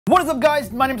What is up,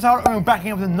 guys? My name is Howard and we're back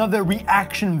here with another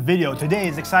reaction video. Today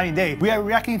is an exciting day. We are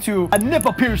reacting to a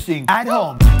nipple piercing at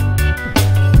home.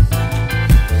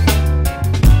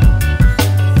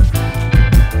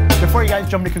 Before you guys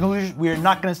jump to conclusions, we are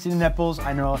not gonna see the nipples.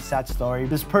 I know, sad story.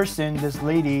 This person, this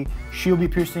lady, she'll be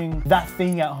piercing that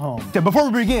thing at home. So before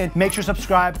we begin, make sure to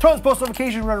subscribe, turn on post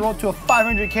notifications. We're on the road to a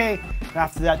 500K. And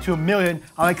after that to 1 million.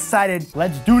 I'm excited.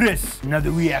 Let's do this.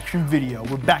 Another reaction video.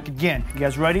 We're back again. You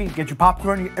guys ready? Get your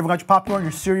popcorn. Everyone got your popcorn,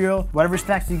 your cereal, whatever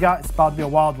snacks you got. It's about to be a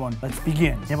wild one. Let's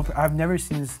begin. I've never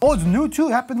seen this. Oh, it's new too.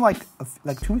 It happened like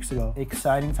 2 weeks ago.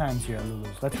 Exciting times here at Lulu's.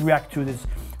 Let's react to this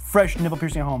fresh nipple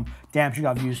piercing at home. Damn, she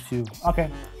got views too. Okay.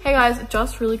 Hey guys,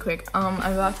 just really quick. I'm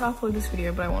about to upload this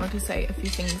video, but I wanted to say a few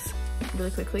things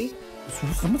really quickly.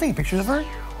 Someone taking pictures of her?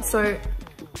 So,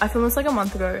 I filmed this like a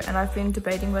month ago, and I've been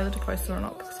debating whether to post it or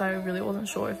not because I really wasn't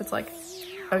sure if it's like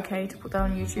okay to put that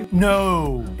on YouTube.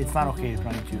 No, it's not okay to put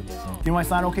on YouTube. Do you know why it's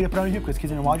not okay to put on YouTube? Because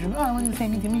kids are watching. Oh, I want to say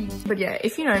anything to me. But yeah,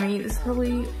 if you know me, this is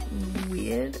probably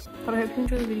weird, but I hope you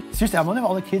enjoy the video. Seriously, I wonder if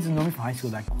all the kids who know me from high school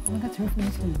like, oh, that's her from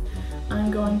high school.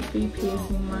 I'm going to be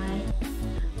piercing my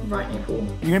right nipple.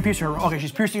 You're gonna pierce her. Okay,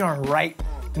 she's piercing her right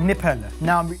nipple.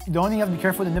 Now, the only thing you have to be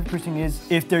careful with the nipple piercing is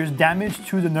if there's damage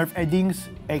to the nerve endings,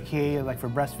 aka like for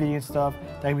breastfeeding and stuff,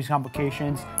 that can be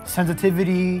complications.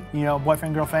 Sensitivity, you know,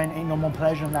 boyfriend, girlfriend, ain't no more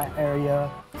pleasure in that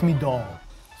area. It's gonna be dull.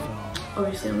 So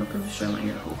obviously, I'm not gonna show my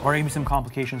nipple. Or maybe some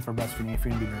complications for breastfeeding if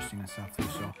you're gonna be nursing and stuff too.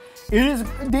 So it is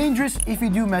dangerous if you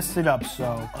do mess it up.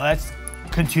 So let's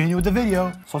continue with the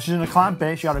video. So she's gonna clamp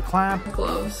it. She got her clamp.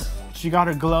 Gloves. She got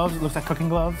her gloves. It looks like cooking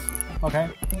gloves. Okay.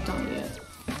 Not done yet.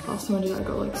 Last time I did, I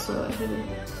got like so lightheaded.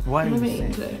 What is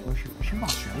it today? Where's she from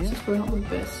Australia? It's probably not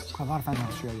the best. Got a lot of fans in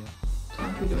Australia.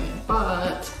 Time to be doing it,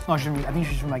 but no, I think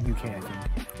she's from like UK. I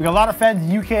think we got a lot of fans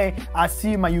in UK. I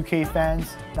see my UK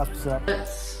fans. That's what's up.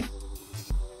 Let's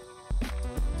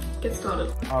get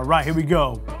started. All right, here we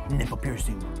go. Nipple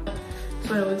piercing.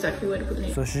 So I know exactly where to put the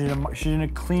nipple. So she's gonna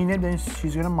clean it, then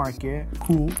she's gonna mark it.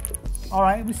 Cool. All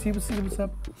right, let's see what's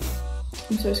up.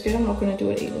 I'm so scared I'm not gonna do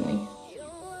it evenly.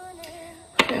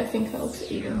 Okay, I think that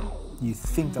looks even. You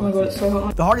think that? Oh my god, it's so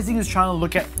hot. The hardest thing is trying to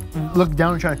look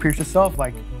down and trying to pierce yourself.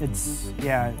 Like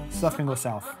yeah, stuff can go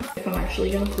south. If I'm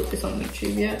actually gonna put this on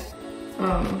YouTube yet.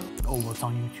 Oh, well, it's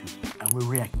on YouTube and we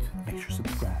react. Make sure to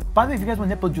subscribe. By the way, if you guys want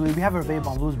nipple jewelry, we have it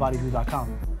available on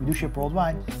LulusBodyJewelry.com. We do ship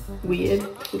worldwide. Weird.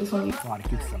 Put this on YouTube. A lot of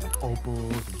cute stuff like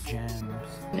opals and gems.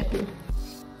 Nipple.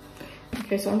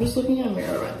 Okay, so I'm just looking at a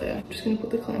mirror right there. I'm just gonna put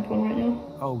the clamp on right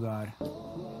now. Oh god.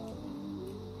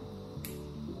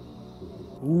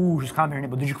 Ooh, she's clamping her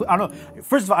nipple. Did you? I don't know.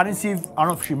 First of all, I don't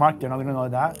know if she marked it. I'm not gonna know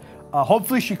that.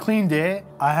 Hopefully she cleaned it.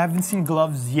 I haven't seen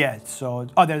gloves yet. So,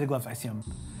 oh, there's the gloves. I see them.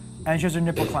 And she has her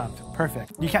nipple clamped.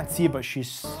 Perfect. You can't see it, but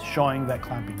she's showing that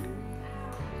clamping.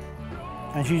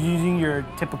 And she's using your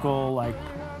typical like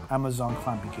Amazon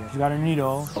clamping kit. She's got her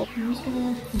needle. I'm just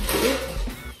gonna do it.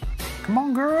 Come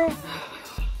on, girl.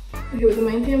 Okay, well, the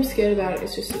main thing I'm scared about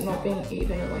is just it not being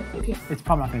even and like looking. It's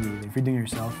probably not gonna be even if you're doing it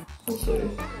yourself. Also,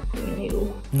 putting a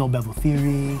needle. No bevel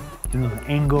theory, doing the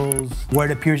angles, where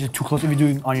it appears is too close if you're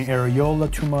doing on your areola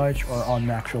too much or on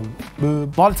the actual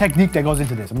boob. A lot of technique that goes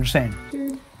into this, I'm just saying.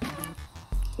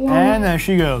 And there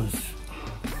she goes.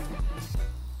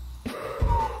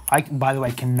 By the way,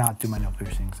 I cannot do my nail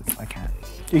piercings. I can't.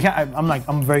 You can't.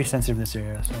 I'm very sensitive in this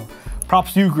area, so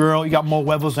props to you, girl. You got more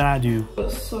levels than I do.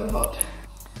 It's so hot.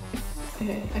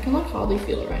 Okay, I can like hardly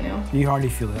feel it right now. You hardly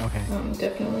feel it, okay.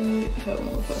 Definitely hurt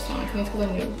more the first time. I think it's because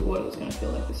I knew what it was gonna feel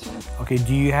like this time. Okay,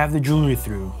 do you have the jewelry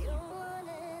through?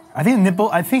 I think the nipple,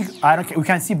 we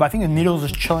can't see, but I think the needle is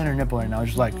just chilling her nipple right now.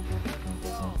 It's just like,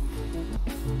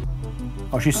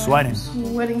 oh, she's sweating. I'm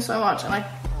sweating so much, and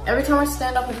every time I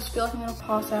stand up, I just feel like I'm gonna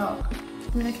pass out.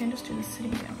 I mean, I can just do this sitting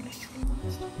down.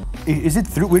 Is it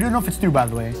through? We don't know if it's through, by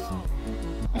the way.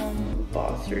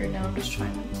 Bar through. Now I'm just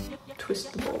trying to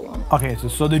twist the ball on. Okay,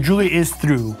 so the jewelry is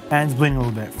through and it's bleeding a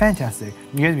little bit. Fantastic.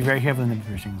 You guys be very careful in the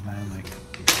piercings, man. Like,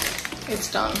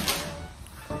 it's done.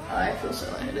 I feel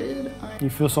so lightheaded. You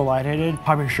feel so lightheaded?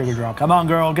 Pop your sugar drop. Come on,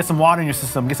 girl. Get some water in your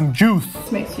system. Get some juice.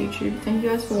 This makes YouTube. Thank you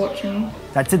guys for watching.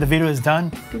 That's it. The video is done.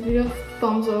 Give the video a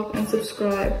thumbs up and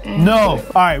subscribe. And no. All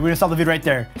right, we're gonna stop the video right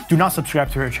there. Do not subscribe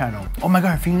to her channel. Oh my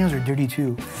god, her fingernails are dirty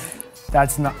too.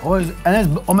 That's not. Oh, and there's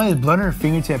blood on her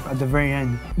fingertip at the very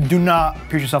end. Do not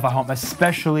pierce yourself at home,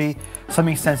 especially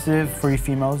something sensitive for you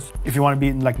females. If you want to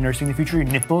be like nursing in the future, your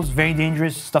nipples, very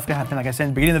dangerous. Stuff can happen. Like I said in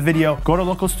the beginning of the video, go to a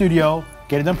local studio,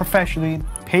 get it done professionally,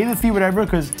 pay the fee, whatever.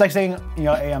 Because it's like saying, you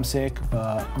know, hey, I'm sick,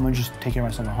 but I'm gonna just take care of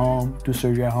myself at home, do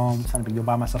surgery at home. It's not a big deal.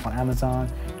 Buy myself on Amazon.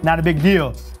 Not a big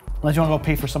deal. Unless you want to go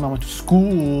pay for someone who went to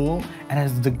school and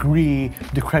has the degree,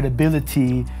 the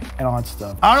credibility, and all that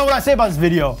stuff. I don't know what I say about this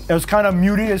video. It was kind of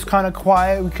muted, it was kind of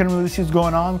quiet. We couldn't really see what's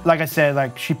going on. Like I said,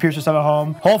 like she pierced herself at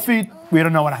home. Hopefully, we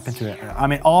don't know what happened to it. I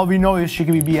mean, all we know is she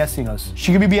could be BSing us.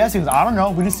 She could be BSing us. I don't know.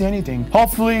 We didn't see anything.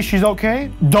 Hopefully, she's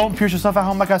okay. Don't pierce yourself at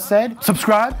home, like I said.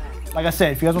 Subscribe. Like I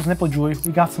said, if you guys want some nipple jewelry,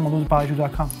 we got some on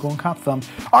LuluPolyJewelry.com. Go and cop them.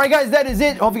 All right, guys, that is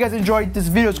it. Hope you guys enjoyed this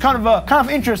video. It's kind of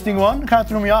interesting one. Kind of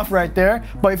threw me off right there.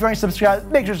 But if you're already subscribed,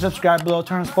 make sure to subscribe below.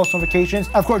 Turn on post notifications.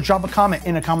 Of course, drop a comment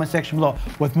in the comment section below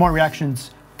with more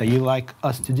reactions that you like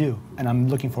us to do. And I'm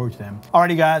looking forward to them.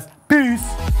 Alrighty, guys. Peace.